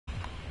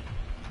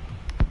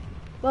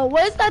But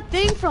where's that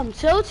thing from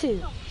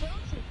Tilted?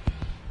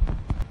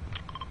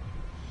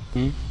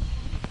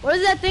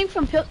 Where's that thing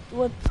from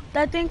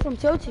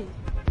Tilted?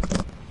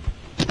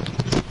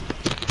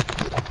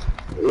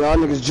 Y'all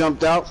niggas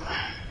jumped out?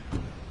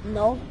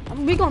 No.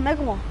 We gonna make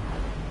one.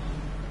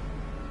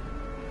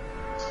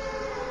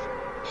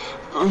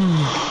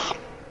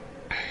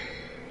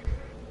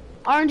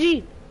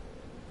 RNG.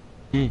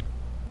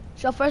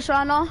 It's your first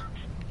round now?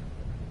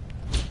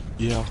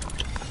 Yeah.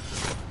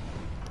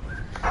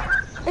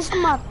 It's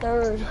my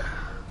third.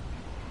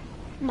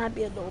 Might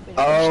be a little bit.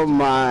 Oh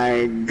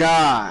my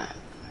god.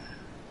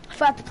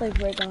 If I have to play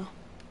break now.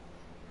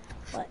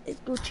 But it's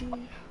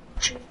Gucci.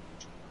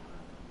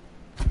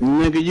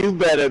 Nigga, you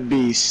better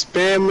be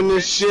spamming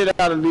the shit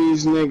out of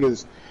these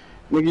niggas.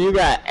 Nigga, you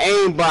got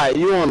aimbot.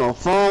 You on the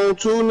phone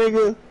too,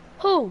 nigga?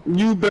 Who?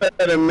 You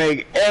better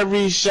make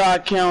every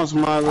shot counts,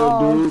 my little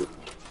dude.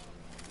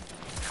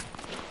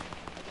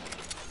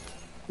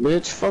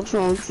 Bitch, fuck's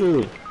wrong with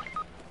you?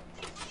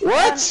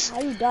 What?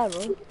 How you die,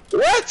 bro?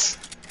 What?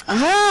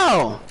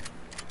 How?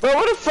 Bro,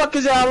 where the fuck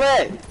is y'all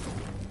at?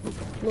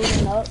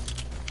 Moving up.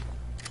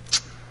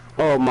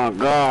 Oh my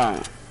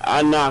god.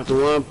 I knocked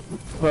one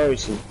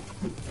person.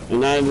 And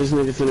now this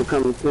nigga finna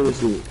come and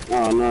finish me.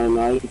 Oh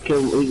no, he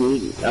killed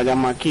me. I got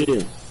my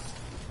kill.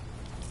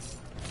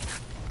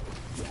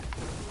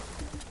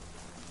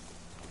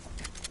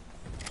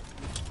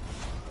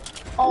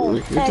 Oh,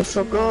 what the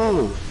fuck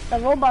on? The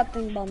robot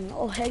thing about me.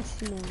 Oh,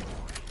 hex man.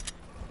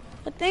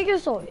 I think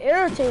it's so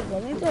irritating. I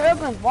need to help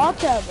him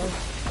vocab,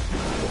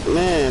 bro.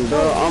 Man,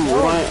 bro, I'm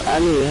right. I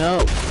need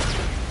help.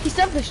 He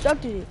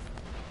self-destructed it.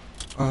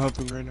 I'll help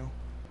him right now.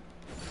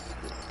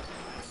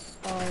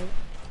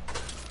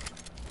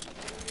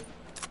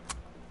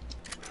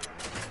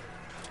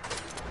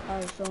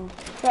 Alright, so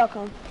here I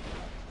come.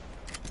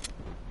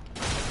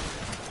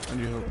 I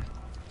need help.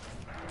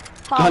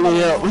 I need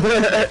help.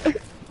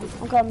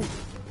 I'm coming.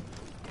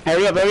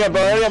 Hurry up, bro,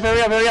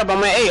 hurry up.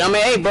 I'm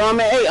at 8, bro,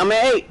 I'm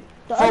at 8.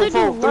 The other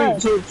dude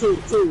left. 4, 3,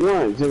 2,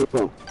 1,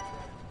 0.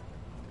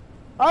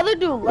 Other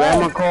dude Grab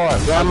left.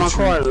 my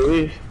car,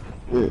 Luis.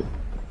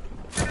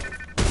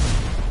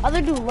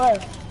 Other dude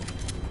left.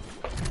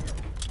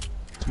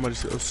 Somebody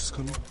else is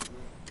coming.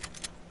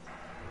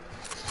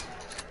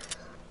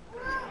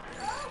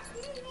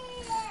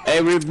 Hey,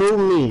 reboot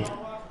me.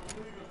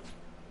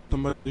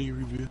 Somebody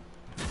reboot.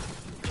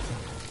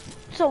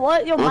 So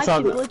what? Your mic keep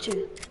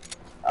glitching.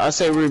 I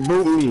say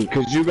reboot me,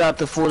 cause you got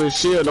the full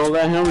shield. Don't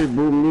let him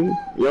reboot me.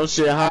 Your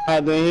shit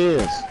higher than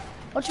his.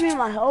 What you mean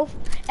my health?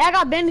 Hey, I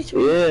got bandage.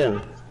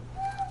 Yeah.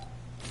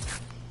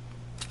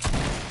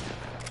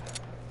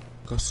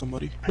 Got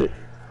somebody?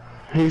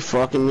 He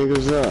fucking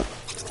niggas up.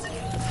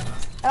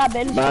 I got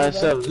bandage. By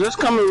himself. Just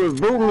come and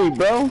reboot me,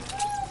 bro.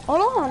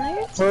 Hold on,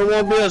 nigga. So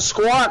there won't be a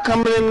squad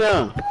coming in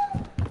there.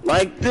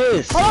 Like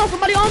this. Hold on,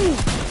 somebody on me.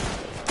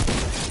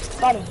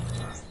 Got him.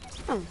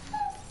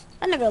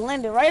 That nigga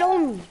landed right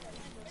on me.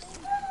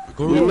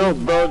 You know,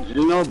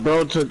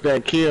 bro took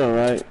that kill,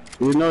 right?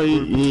 You know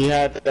he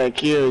had that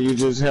kill. You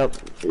just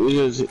helped.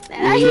 He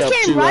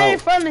came right in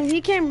front of me.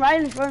 He came right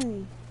in front of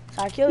me.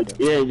 So I killed him.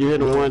 Yeah, you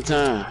hit him one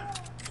time.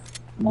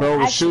 Bro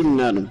was shooting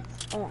at him.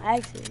 On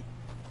accident.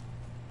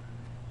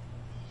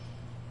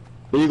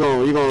 You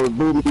gonna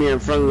boot me in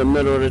front of the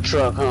middle of the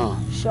truck, huh?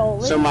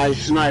 Sure. Somebody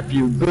snipe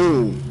you,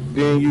 boom,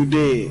 then you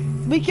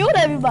dead. We killed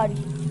everybody.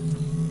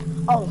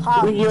 Oh,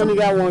 how? You only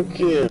got one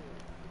kill.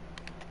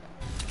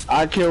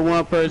 I killed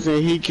one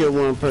person, he killed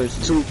one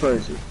person, 2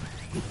 persons.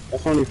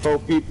 That's only 4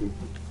 people.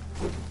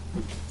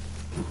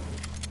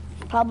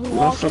 Probably I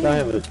walking. I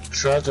have a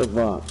treasure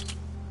box.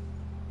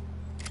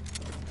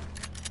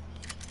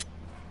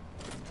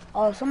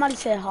 Oh, somebody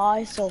said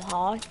hi, so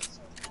hi.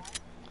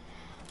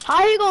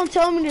 How you gonna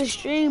tell me to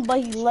stream, but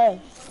he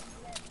left?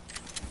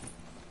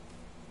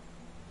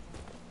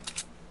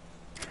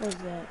 What's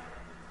that?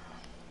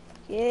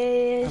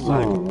 Yes.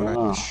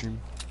 Oh,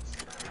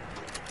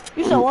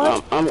 you said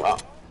what?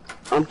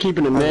 I'm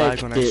keeping a mag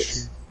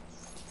kit.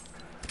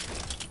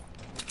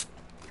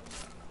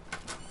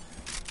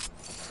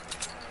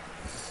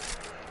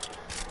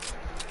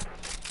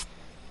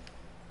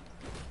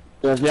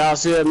 If y'all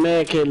see a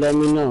mag kit, let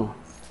me know.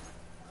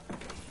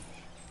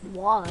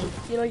 Why?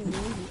 You don't even need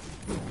it.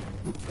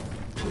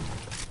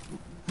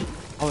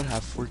 I would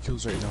have 4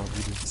 kills right now if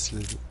you didn't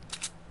slip it.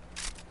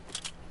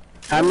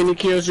 How many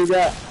kills you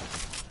got?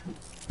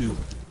 2.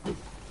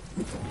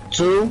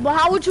 2? But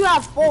how would you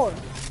have 4?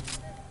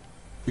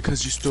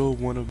 Because you stole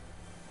one of.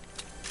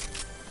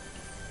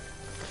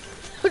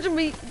 What you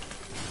mean?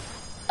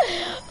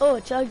 Oh,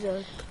 chug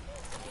jug.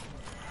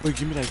 Wait,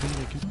 give me that.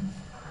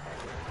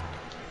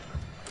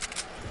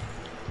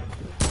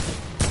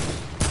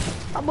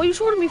 What are you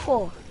shooting me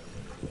for?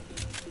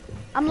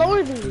 I'm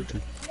lower than you.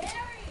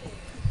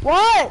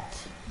 What?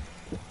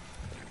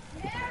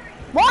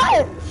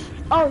 What?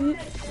 Oh, you.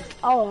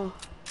 Oh.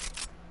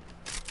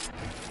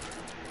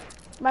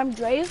 I'm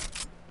Dre.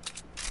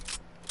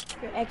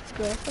 Your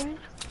ex-girlfriend.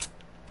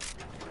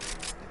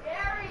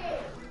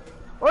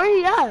 Where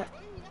he at?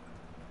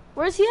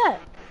 Where's he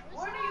at?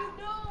 What are you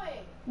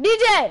doing?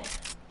 DJ,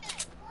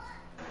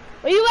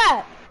 where you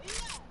at?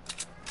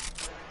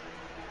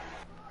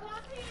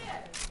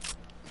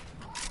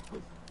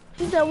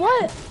 He said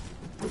what?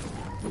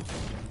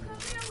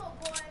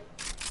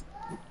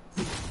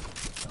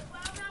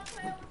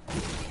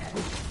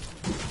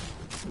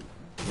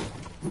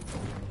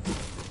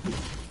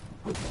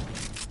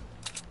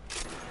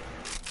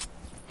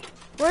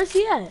 Where's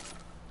he at?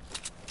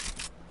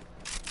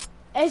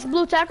 Hey, it's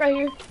blue tack right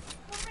here. Come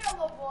here,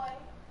 little boy.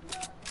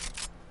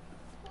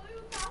 Who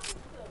you talking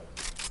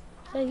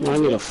to? Say I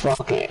he- need a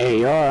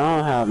fucking AR. I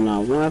don't have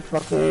not one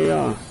fucking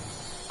AR.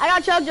 I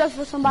got chug jugs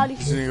for somebody.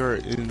 This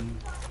nigga in.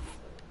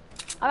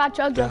 I got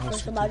chug jugs for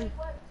house. somebody.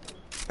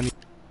 I need-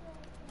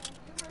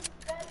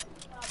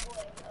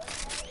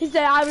 He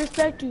said, I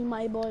respect you,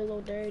 my boy,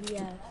 little dirty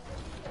ass.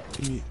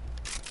 Give me.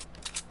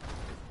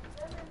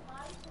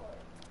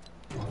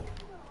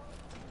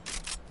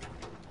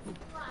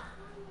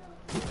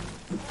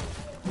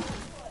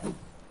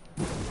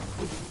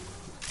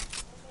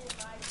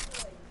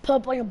 Put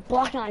up on your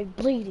block and I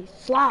bleed it.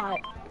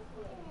 Slide.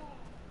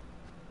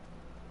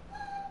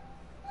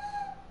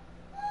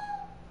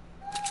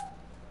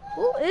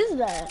 Who is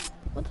that?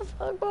 What the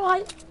fuck,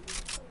 bro?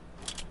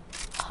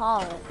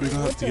 Hard. We're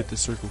gonna have to get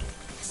this circle.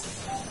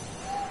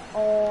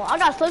 Oh, I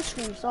got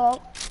slipstream,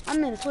 so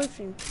I'm in a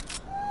slipstream.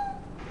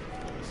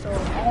 So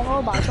I don't know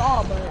about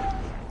y'all, but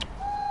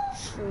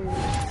shoot.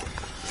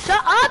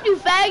 Shut up, you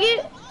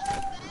faggot!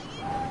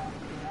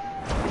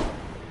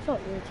 So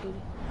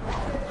irritating.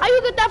 How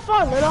you get that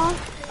far, Lidon?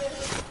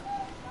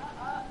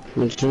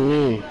 What you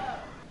mean?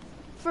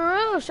 For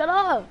real, shut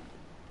up.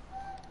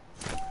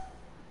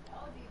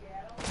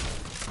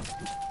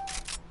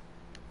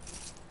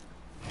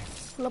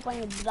 Pull up on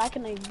your black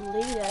and I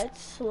bleed that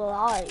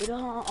slide.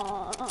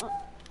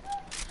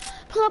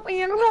 Pull up on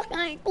your black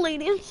and I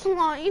bleed it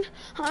slide.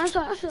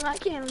 I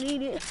can't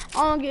lead it.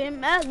 I don't get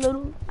mad,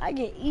 little. I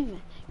get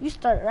even. You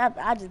start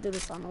rapping, I just do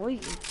this on the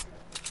weekend.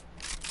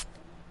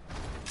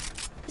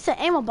 It's an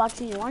ammo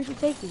box in here. Why don't you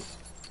take it?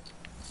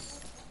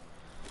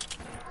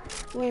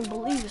 You ain't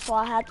believe it, so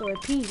I had to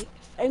repeat it.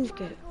 Thanks,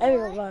 kid.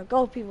 Everyone gotta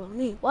go, people.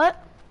 Me.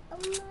 What? Oh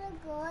my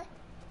god.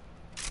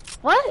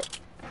 What?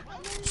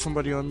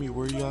 Somebody on me.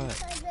 Where you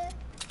at?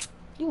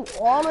 You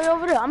all the way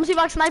over there. I'm gonna see if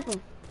I can snipe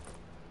him.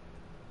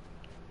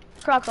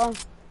 Croc on.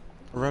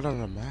 Right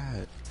on the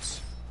mat.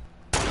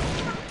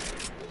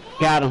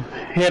 Got him.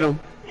 Hit him.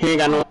 He ain't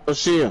got no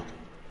shield.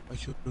 I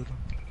killed him.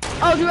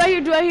 Oh, do right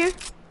here, do right here.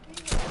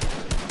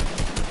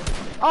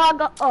 Oh, I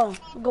got. Oh,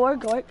 go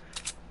work.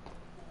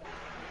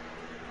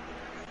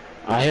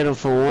 I hit him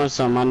for one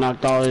something. I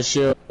knocked all his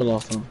shield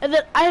off him. And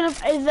then I hit him.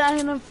 And then I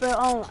hit him for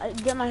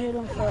Then I hit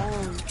him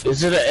for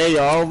Is it an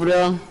AR over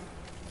there?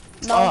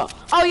 No.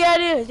 Oh yeah,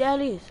 it is. Yeah,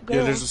 it is. Go Yeah,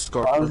 on. there's a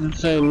scar. I was gonna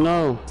say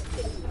no.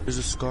 There's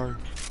a scar.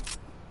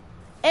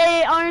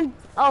 Hey, Orange.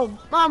 Oh,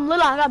 Lil,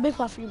 I got a big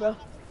pot for you, bro.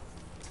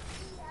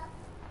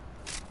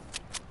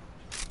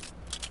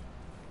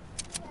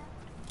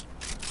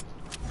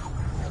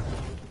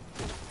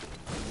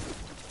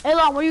 Hey,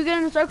 Lon, where you get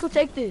in the circle?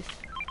 Take this.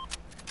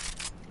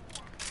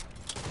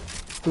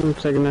 I'm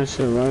taking that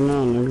shit right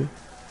now, nigga.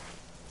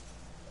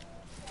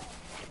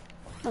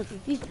 Look,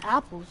 these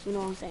apples, you know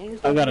what I'm saying?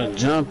 I got a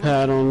jump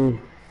pad on me.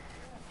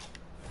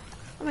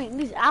 I mean,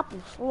 these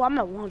apples. Oh, I'm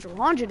at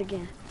 100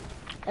 again.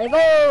 There you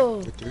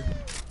go. Right there.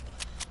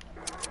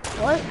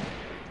 What?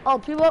 Oh,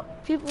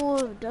 people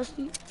with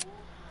Dusty.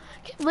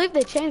 Can't believe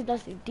they changed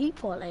Dusty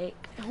Depot. Like,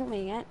 oh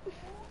my god.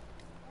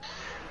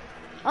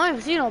 I don't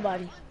even see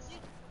nobody.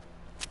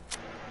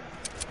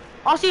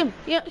 Oh, I see him.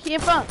 He in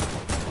front.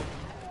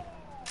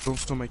 Don't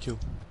steal my kill.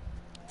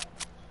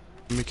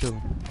 Let me kill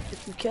him.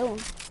 If you kill him.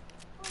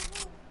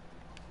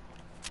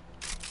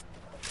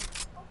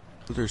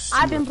 There's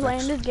I've been two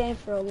playing effects. this game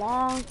for a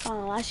long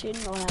time. I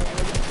shouldn't know how to do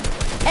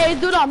it. Hey,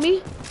 dude on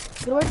me.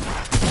 Good work. You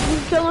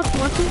can kill him if you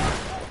want to.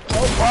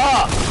 Oh,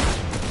 fuck!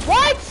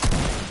 What?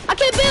 I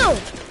can't build.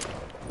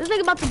 This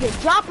nigga about to get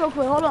dropped real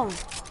quick. Hold on.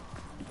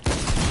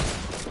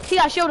 He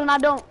got shield and I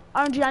don't.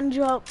 RNG, I need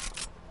your help.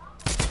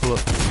 Pull up.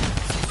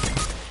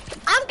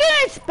 I'm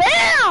getting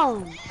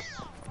spammed.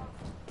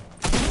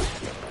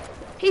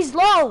 He's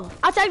low.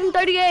 I tagged him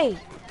 38.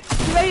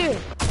 He's right here.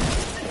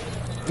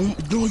 Oh,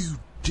 no, you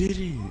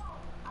didn't.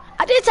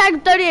 I did tag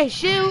him 38.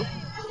 Shield.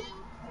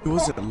 It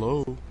wasn't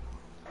low.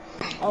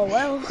 Oh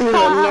well.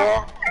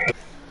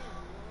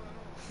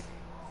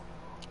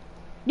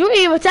 You ain't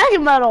even tag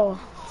him at all.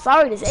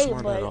 Sorry to say it,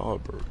 Smart at but all,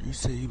 bro. You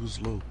said he was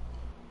low.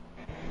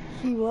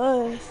 he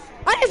was.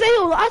 I didn't say he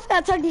was. I said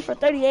I tagged him for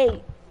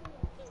 38.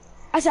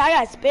 I said I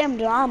got spammed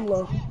and I'm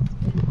low.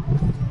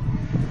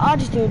 I'll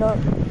just do it up.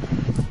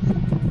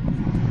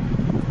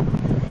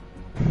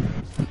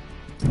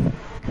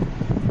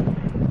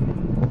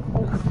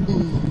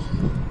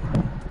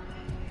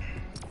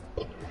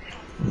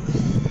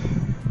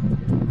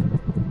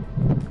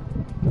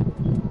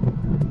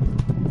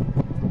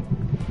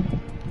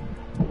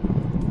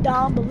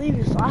 Don't believe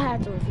it, so I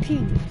had to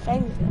repeat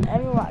things that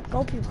everywhere I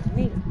go, people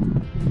need it.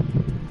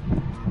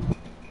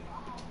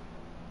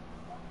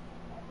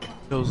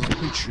 Chills, let's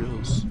play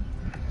chills.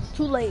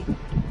 Too late.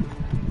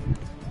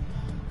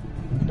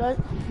 But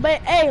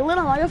hey,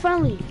 Little, why you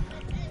friendly?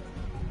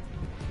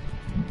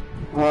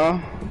 Huh?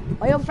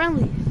 Why you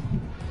friendly?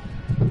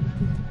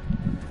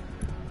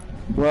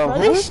 Well,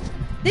 Bro,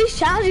 these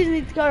challenges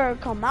need to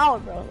come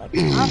out, bro. Like,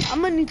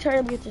 I'm gonna need to hurry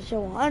up and get to tier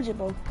 100,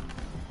 bro.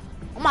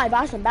 I might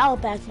buy some battle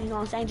passes, you know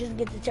what I'm saying, just to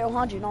get to tier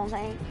 100, you know what I'm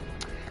saying?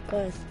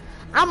 Cause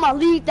I'm gonna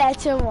leave that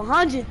tier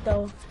 100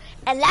 though,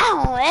 and that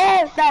on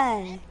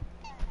everything.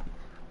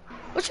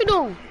 What you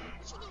doing?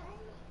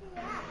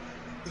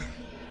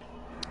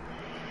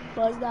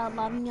 Buzz down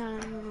my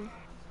mind.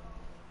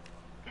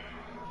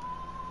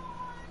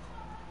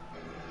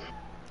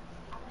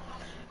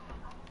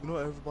 You know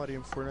everybody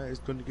in Fortnite is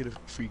gonna get a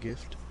free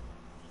gift.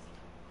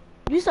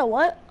 You said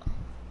what?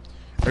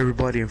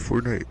 Everybody in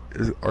Fortnite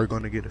are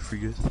gonna get a free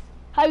gift.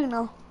 How you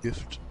know?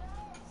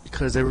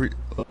 Because Oh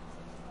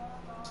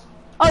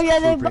yeah,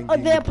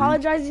 they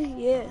apologizing.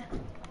 Yeah.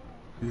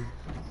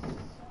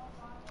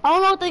 I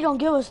don't know what they gonna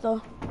give us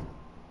though.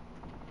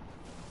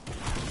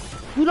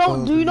 You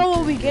know? Do you know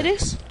what we get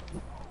it?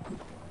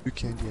 New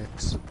Candy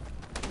Axe.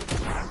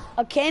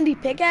 A candy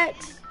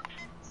pickaxe?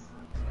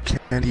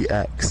 Candy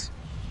Axe.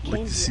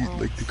 Candy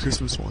Like the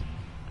Christmas one.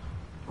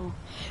 Oh.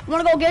 You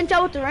wanna go get in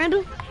chat with the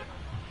random?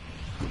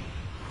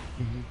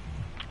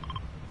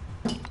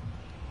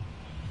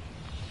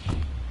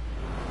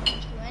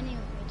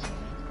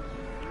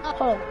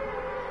 Hold on.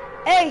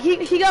 Hey,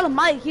 he got a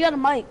mic. He got a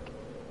mic.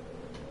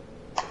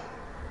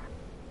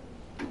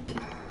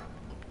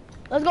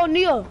 Let's go,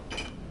 Neo.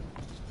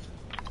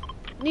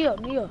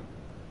 Neo.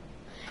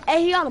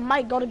 Hey, he got a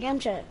mic. Go to game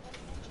chat.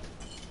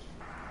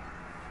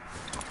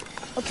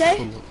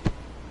 Okay?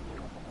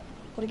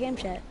 Go to game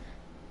chat.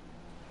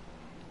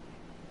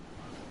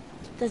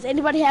 Does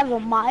anybody have a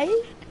mic?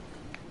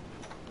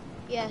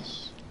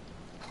 Yes.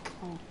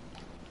 Oh.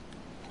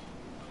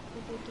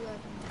 People do have a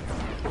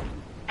mic.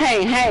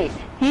 Hey,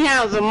 he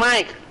has a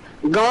mic.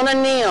 Go to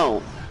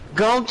Neil.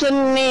 Go to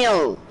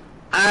Neil.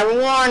 I'm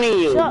warning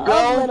you. Shut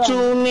Go up,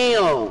 to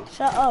Neil.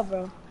 Shut up,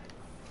 bro.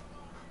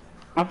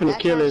 I'm finna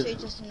That's kill actually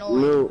his just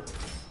annoying. noob.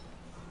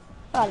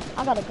 I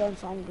got a gun,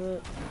 so I'm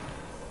good.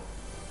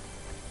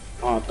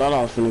 Oh, I thought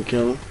I was finna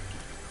kill him.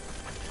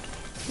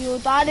 You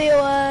thought it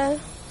was.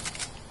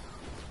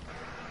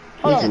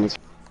 Hold on.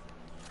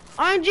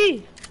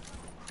 RNG.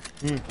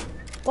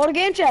 Go to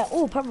game chat.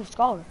 Ooh, purple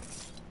scholar.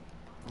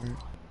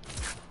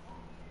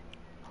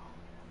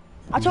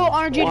 I told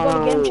RNG to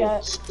go to game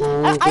chat.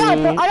 I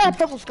got a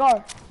purple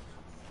scar.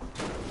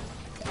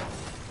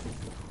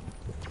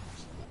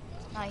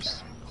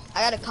 Nice.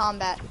 I got a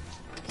combat,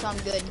 so I'm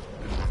good.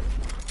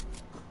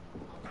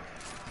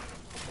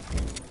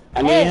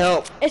 I need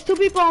help. It's 2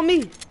 people on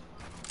me.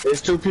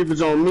 There's 2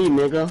 people on me,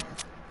 nigga.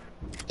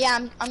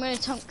 Yeah, I'm gonna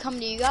come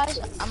to you guys.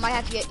 I might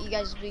have to get you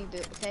guys to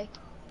reboot, okay?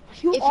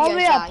 You If you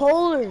already guys at die.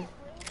 polar.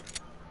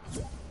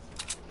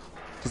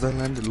 Cause I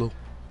landed low.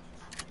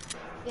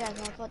 Yeah, I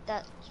thought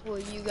that's where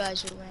you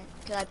guys went,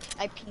 cause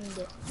I pinged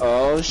it.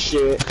 Oh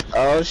shit,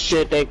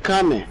 they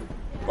coming.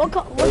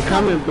 They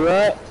coming,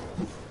 blood.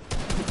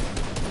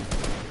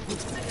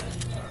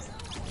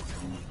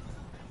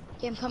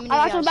 Okay, I'm coming to I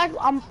you got guys. your back.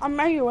 I'm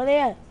right here. Where they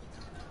at?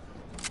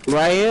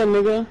 Right here,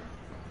 nigga.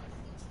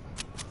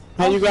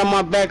 How you got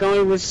my back? I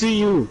don't even see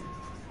you.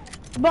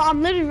 But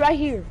I'm literally right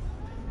here.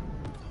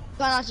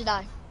 Try not to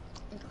die.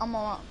 I'm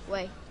on my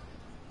way.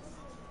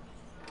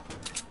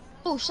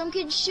 Oh, some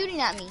kid's shooting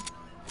at me.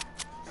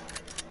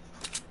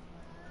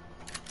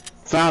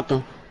 Found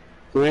them.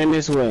 Ran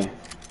this way.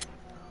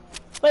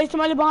 Wait,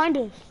 somebody behind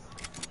us.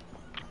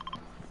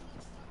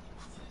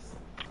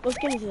 Let's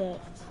get into that.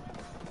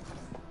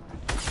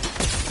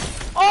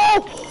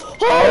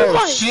 Oh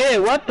my! Shit,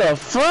 what the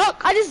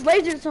fuck? I just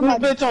lasered This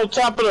somebody. bitch on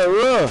top of the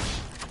roof.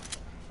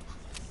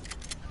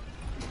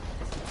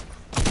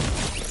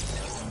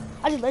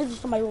 I just lasered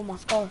somebody with my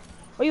scar.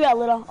 Where you at,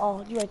 Little?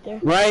 Oh, you right there.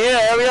 Right here,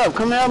 hurry up,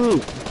 come help me.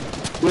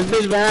 This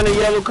bitch behind the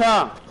yellow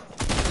car.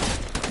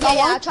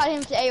 Yeah, I tried him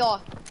with the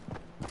AR.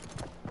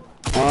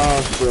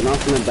 Oh shit, I'm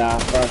finna die,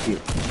 fuck you.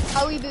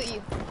 I'll reboot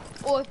you.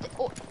 Or he's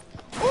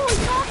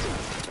awesome.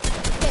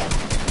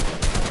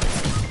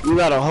 You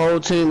got a whole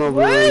team over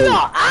Where here.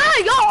 y'all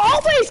at? Y'all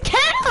always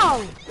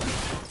count.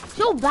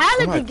 So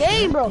bad at the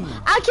game, bro.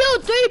 I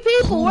killed 3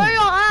 people. Where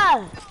y'all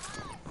at?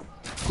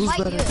 Who's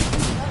Fight better? you.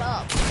 Shut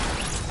up.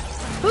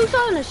 Who's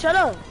telling to shut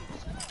up?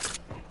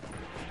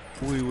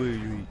 Wait.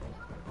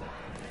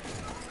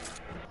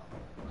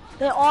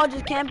 They're all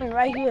just camping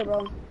right here,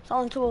 bro. It's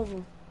only 2 of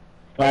them.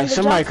 Like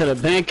somebody could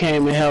have been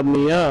came and helped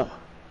me up.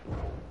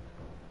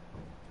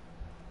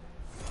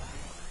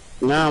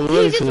 Now I'm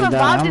really just finna die.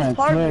 revived I'm his at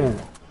partner.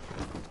 12.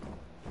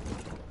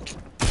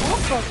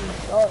 Don't fucking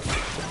suck.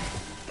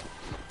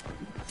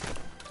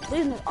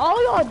 Business.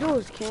 All y'all do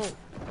is camp.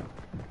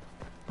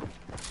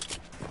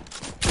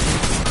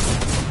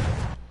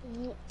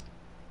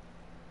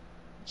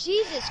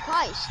 Jesus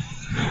Christ.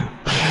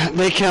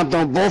 They camped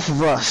on both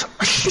of us.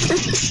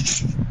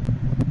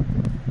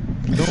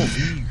 Don't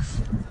leave.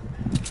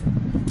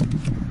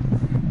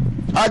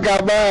 I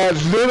got my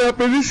ass lit up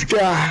in the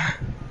sky.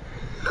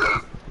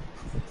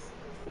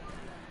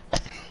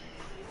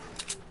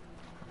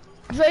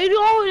 Dre, you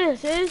know who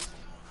this is?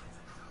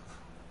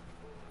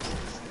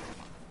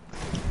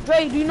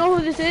 Dre, do you know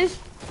who this is?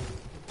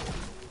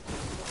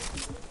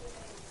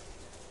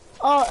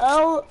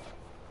 Oh,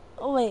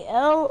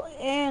 L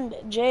and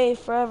J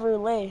Forever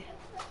Lay.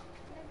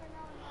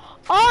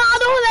 Oh, I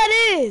know who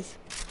that is.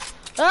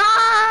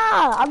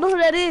 Ah, I know who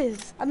that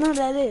is. I know who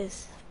that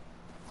is.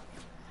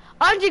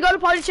 RG, go to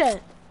party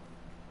chat.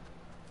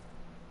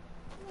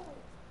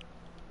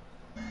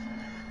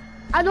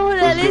 I know who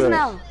that What's is good?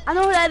 now. I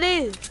know who that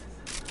is.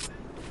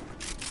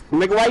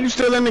 Nigga, why you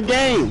still in the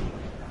game?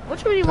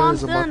 Which one do you want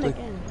Cause I'm still in about the to-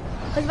 game?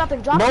 Cause you about to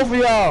drop Both of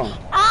y'all.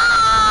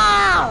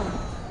 Ah!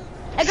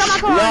 I got my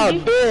car, Y'all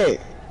RG.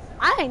 dead.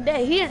 I ain't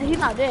dead. He's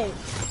not dead.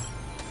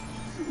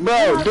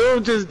 Bro,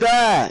 dude just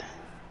died.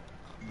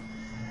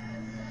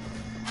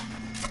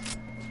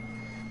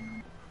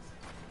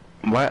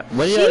 What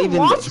are y'all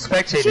even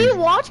spectating? She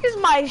watches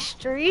my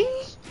stream.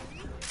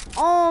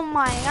 Oh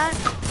my god.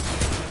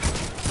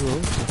 Bro,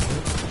 what the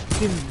fuck?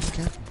 Give me this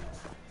cap.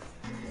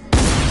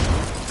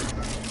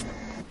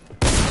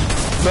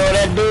 Bro,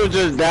 that dude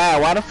just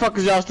died. Why the fuck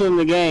is y'all still in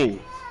the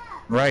game?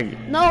 Right.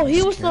 No,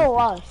 he was still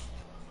alive.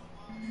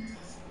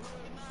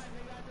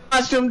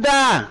 Watch him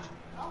die.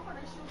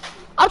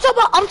 I'm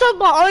talking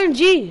about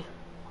RNG.